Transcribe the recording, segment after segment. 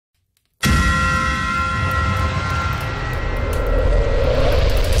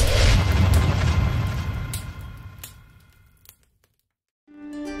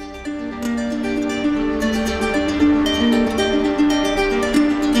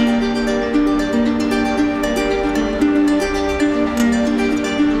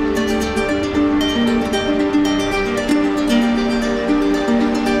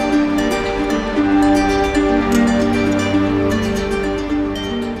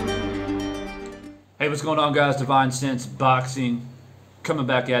What's going on, guys? Divine Sense Boxing coming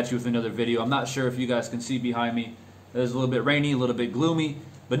back at you with another video. I'm not sure if you guys can see behind me. It's a little bit rainy, a little bit gloomy,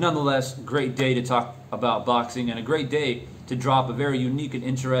 but nonetheless, great day to talk about boxing and a great day to drop a very unique and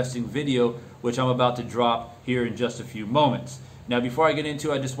interesting video, which I'm about to drop here in just a few moments. Now, before I get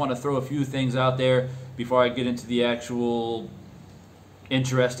into it, I just want to throw a few things out there before I get into the actual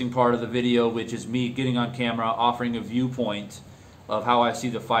interesting part of the video, which is me getting on camera, offering a viewpoint of how I see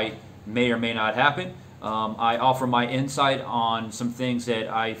the fight may or may not happen. I offer my insight on some things that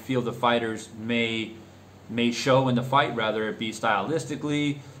I feel the fighters may show in the fight, whether it be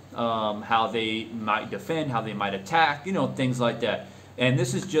stylistically, how they might defend, how they might attack, you know, things like that. And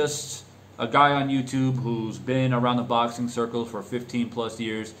this is just a guy on YouTube who's been around the boxing circle for 15 plus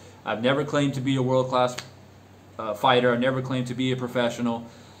years. I've never claimed to be a world-class fighter. I've never claimed to be a professional.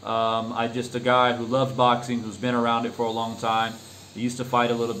 I'm just a guy who loves boxing, who's been around it for a long time. I used to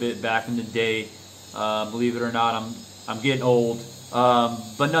fight a little bit back in the day. Believe it or not, I'm getting old.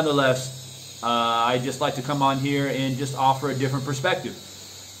 But nonetheless, I just like to come on here and just offer a different perspective.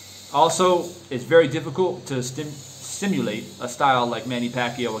 Also, it's very difficult to simulate a style like Manny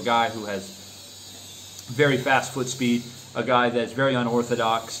Pacquiao, a guy who has very fast foot speed, a guy that's very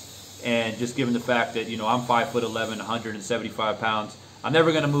unorthodox, and just given the fact that, you know, I'm 5'11", 175 pounds, I'm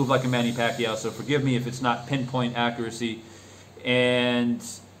never going to move like a Manny Pacquiao, so forgive me if it's not pinpoint accuracy. And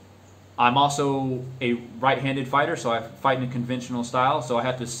I'm also a right-handed fighter, so I fight in a conventional style, so I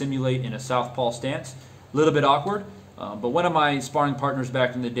have to simulate in a southpaw stance. A little bit awkward, but one of my sparring partners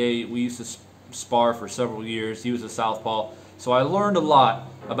back in the day, we used to spar for several years. He was a southpaw, so I learned a lot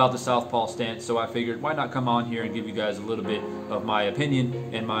about the southpaw stance, so I figured why not come on here and give you guys a little bit of my opinion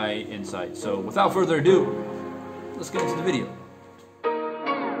and my insight. So without further ado, let's get into the video.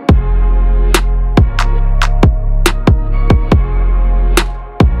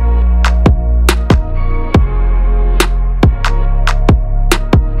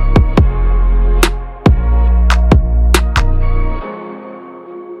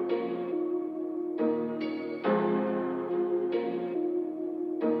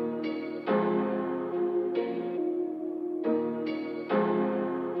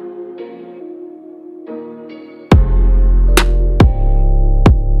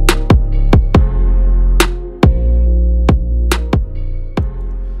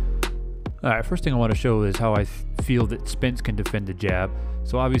 Alright, first thing I want to show is how I feel that Spence can defend the jab.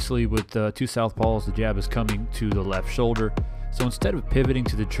 So obviously with two southpaws, the jab is coming to the left shoulder. So instead of pivoting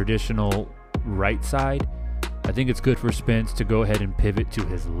to the traditional right side, I think it's good for Spence to go ahead and pivot to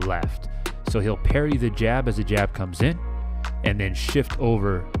his left. So he'll parry the jab as the jab comes in, and then shift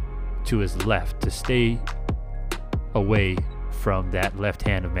over to his left to stay away from that left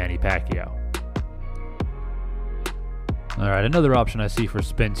hand of Manny Pacquiao. Alright, another option I see for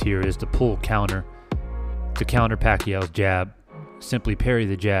Spence here is to pull counter to counter Pacquiao's jab. Simply parry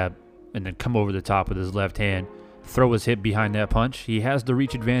the jab and then come over the top with his left hand, throw his hip behind that punch. He has the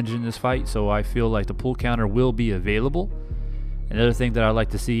reach advantage in this fight, so I feel like the pull counter will be available. Another thing that I like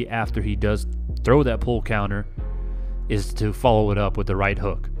to see after he does throw that pull counter is to follow it up with the right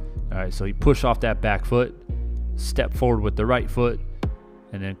hook. Alright, so he push off that back foot, step forward with the right foot,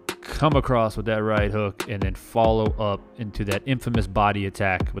 and then come across with that right hook, and then follow up into that infamous body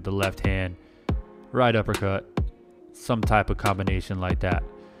attack with the left hand, right uppercut, some type of combination like that.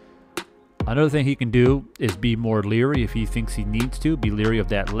 Another thing he can do is be more leery if he thinks he needs to. Be leery of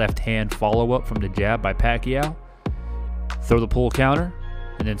that left hand follow up from the jab by Pacquiao. Throw the pull counter,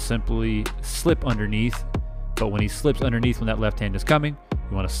 and then simply slip underneath. But when he slips underneath when that left hand is coming,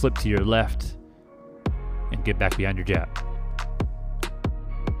 you want to slip to your left and get back behind your jab.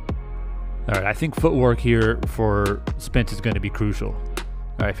 Alright, I think footwork here for Spence is going to be crucial.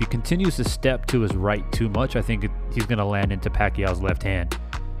 Alright, if he continues to step to his right too much, I think he's going to land into Pacquiao's left hand.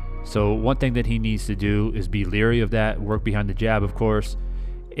 So one thing that he needs to do is be leery of that, work behind the jab, of course,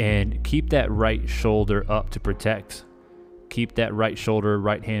 and keep that right shoulder up to protect. Keep that right shoulder,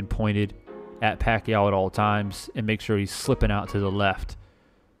 right hand pointed at Pacquiao at all times, and make sure he's slipping out to the left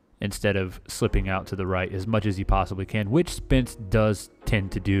instead of slipping out to the right as much as he possibly can, which Spence does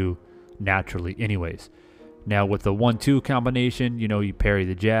tend to do naturally anyways. Now with the 1-2 combination, you know, you parry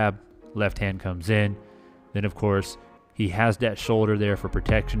the jab, left hand comes in, then of course he has that shoulder there for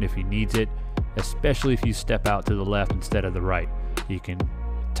protection if he needs it, especially if you step out to the left instead of the right. You can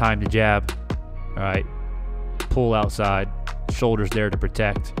time the jab, all right, pull outside, shoulders there to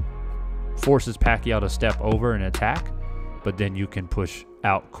protect, forces Pacquiao to step over and attack, but then you can push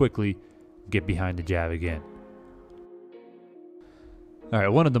out quickly, get behind the jab again. All right,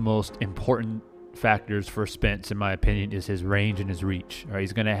 one of the most important factors for Spence, in my opinion, is his range and his reach. All right,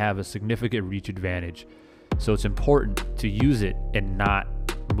 he's going to have a significant reach advantage. So it's important to use it and not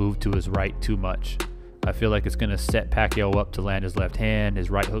move to his right too much. I feel like it's going to set Pacquiao up to land his left hand, his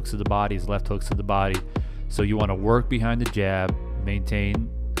right hooks to the body, his left hooks to the body. So you want to work behind the jab, maintain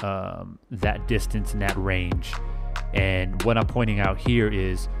that distance and that range. And what I'm pointing out here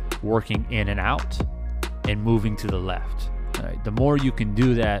is working in and out and moving to the left. All right, the more you can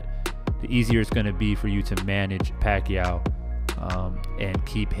do that, the easier it's going to be for you to manage Pacquiao and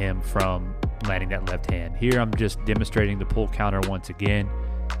keep him from landing that left hand. Here I'm just demonstrating the pull counter once again,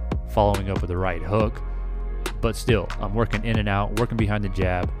 following up with the right hook. But still, I'm working in and out, working behind the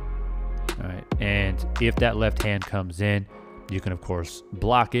jab. All right, and if that left hand comes in, you can of course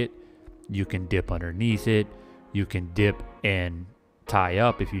block it. You can dip underneath it. You can dip and tie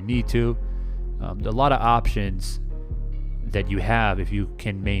up if you need to. A lot of options that you have if you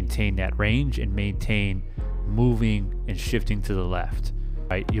can maintain that range and maintain moving and shifting to the left.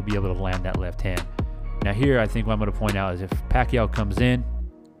 Right, you'll be able to land that left hand. Now here, I think what I'm going to point out is if Pacquiao comes in,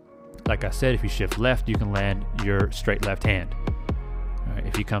 like I said, if you shift left, you can land your straight left hand. All right,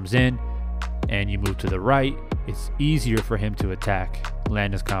 if he comes in and you move to the right, it's easier for him to attack,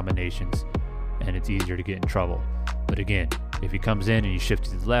 land his combinations, and it's easier to get in trouble. But again, if he comes in and you shift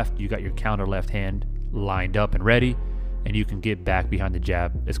to the left, you got your counter left hand lined up and ready, and you can get back behind the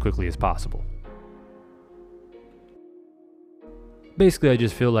jab as quickly as possible. Basically, I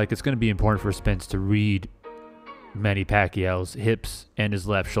just feel like it's going to be important for Spence to read Manny Pacquiao's hips and his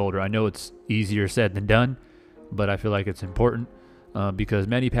left shoulder. I know it's easier said than done, but I feel like it's important because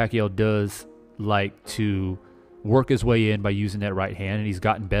Manny Pacquiao does like to work his way in by using that right hand, and he's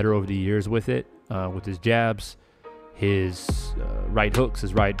gotten better over the years with it, with his jabs, his right hooks,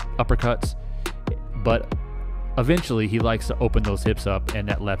 his right uppercuts. But eventually he likes to open those hips up and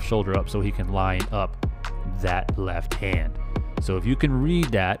that left shoulder up so he can line up that left hand. So if you can read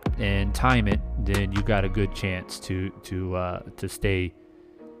that and time it, then you got a good chance to stay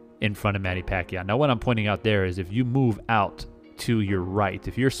in front of Manny Pacquiao. Now what I'm pointing out there is if you move out to your right,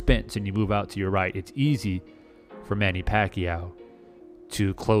 if you're Spence and you move out to your right, it's easy for Manny Pacquiao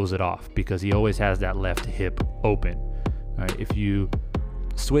to close it off because he always has that left hip open. All right, if you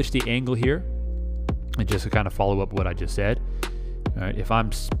switch the angle here, and just to kind of follow up what I just said, all right, if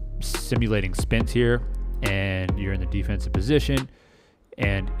I'm simulating Spence here, and you're in the defensive position,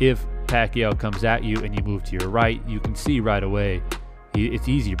 and if Pacquiao comes at you and you move to your right, you can see right away it's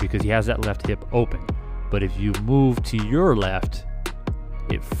easier because he has that left hip open. But if you move to your left,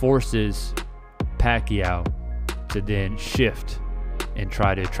 it forces Pacquiao to then shift and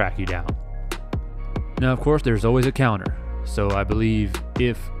try to track you down. Now, of course, there's always a counter. So I believe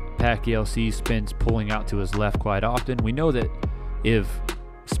if Pacquiao sees Spence pulling out to his left quite often, we know that if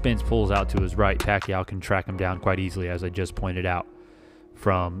Spence pulls out to his right, Pacquiao can track him down quite easily, as I just pointed out,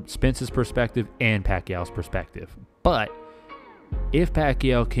 from Spence's perspective and Pacquiao's perspective. But if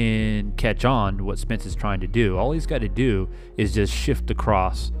Pacquiao can catch on what Spence is trying to do, all he's got to do is just shift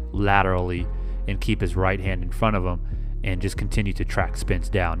across laterally and keep his right hand in front of him and just continue to track Spence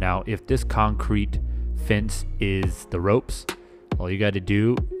down. Now, if this concrete fence is the ropes, all you got to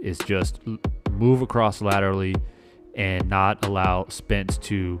do is just move across laterally and not allow Spence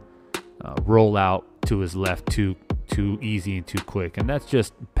to roll out to his left too easy and too quick. And that's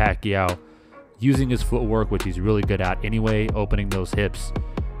just Pacquiao using his footwork, which he's really good at anyway, opening those hips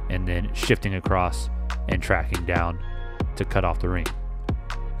and then shifting across and tracking down to cut off the ring.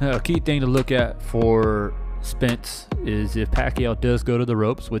 A key thing to look at for Spence is if Pacquiao does go to the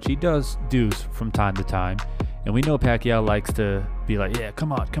ropes, which he does do from time to time, and we know Pacquiao likes to be like, yeah,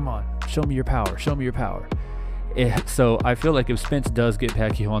 come on, show me your power, show me your power. So I feel like if Spence does get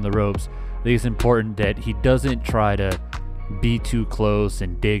Pacquiao on the ropes, I think it's important that he doesn't try to be too close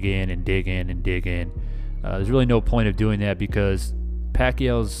and dig in and dig in and dig in. There's really no point of doing that because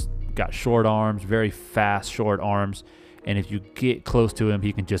Pacquiao's got short arms, very fast short arms, and if you get close to him,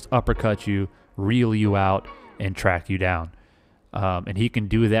 he can just uppercut you, reel you out, and track you down. And he can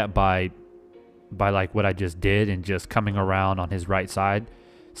do that by like what I just did and just coming around on his right side,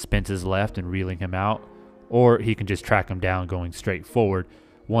 Spence's left, and reeling him out. Or he can just track him down going straight forward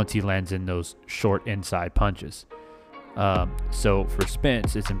once he lands in those short inside punches. So for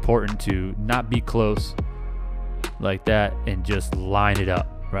Spence, it's important to not be close like that and just line it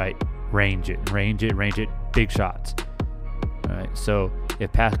up, right? Range it, big shots. All right, so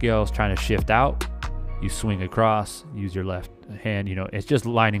if Pacquiao is trying to shift out, you swing across, use your left hand, it's just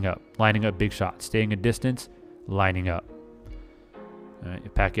lining up big shots, staying a distance, lining up. All right,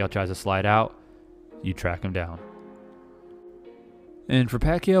 if Pacquiao tries to slide out, you track him down. And for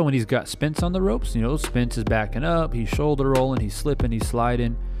Pacquiao, when he's got Spence on the ropes, you know, Spence is backing up, he's shoulder rolling, he's slipping, he's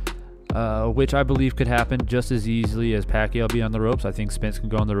sliding, which I believe could happen just as easily as Pacquiao be on the ropes. I think Spence can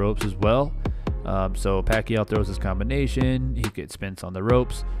go on the ropes as well. So Pacquiao throws his combination, he gets Spence on the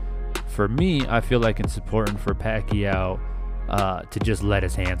ropes. For me, I feel like it's important for Pacquiao to just let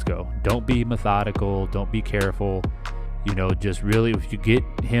his hands go. Don't be methodical, don't be careful. You know, just really, if you get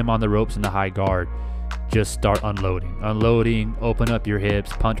him on the ropes in the high guard, just start unloading, open up your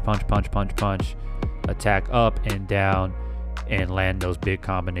hips, punch, attack up and down, and land those big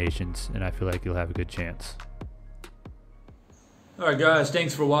combinations, and I feel like you'll have a good chance. All right, guys,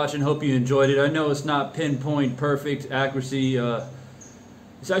 thanks for watching. Hope you enjoyed it. I know it's not pinpoint perfect accuracy.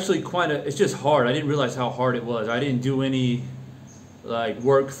 It's actually it's just hard. I didn't realize how hard it was. I didn't do any like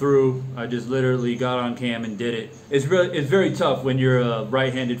work through. I just literally got on cam and did it. It's very tough when you're a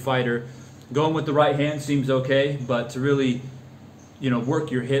right-handed fighter. Going with the right hand seems okay, but to really, you know,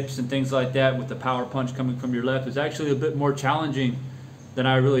 work your hips and things like that with the power punch coming from your left is actually a bit more challenging than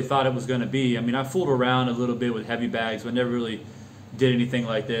I really thought it was going to be. I mean, I fooled around a little bit with heavy bags, but never really did anything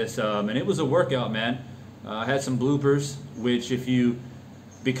like this. And it was a workout, man. I had some bloopers, which if you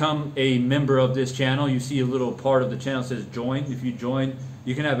become a member of this channel, you see a little part of the channel that says join. If you join,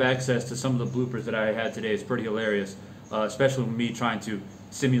 you can have access to some of the bloopers that I had today. It's pretty hilarious, especially with me trying to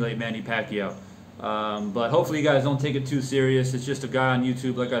simulate Manny Pacquiao. But hopefully you guys don't take it too serious. It's just a guy on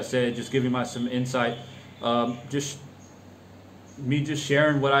YouTube, like I said, just giving some insight. Just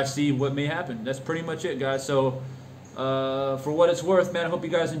sharing what I see, what may happen. That's pretty much it, guys. So for what it's worth, man, I hope you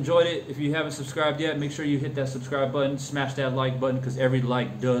guys enjoyed it. If you haven't subscribed yet, make sure you hit that subscribe button, smash that like button, because every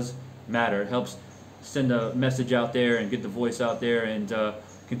like does matter. It helps send a message out there and get the voice out there and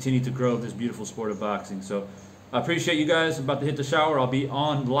continue to grow this beautiful sport of boxing. So I appreciate you guys. I'm about to hit the shower. I'll be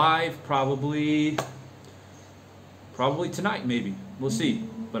on live probably tonight, maybe. We'll see.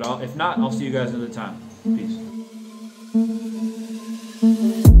 But if not, I'll see you guys another time. Peace.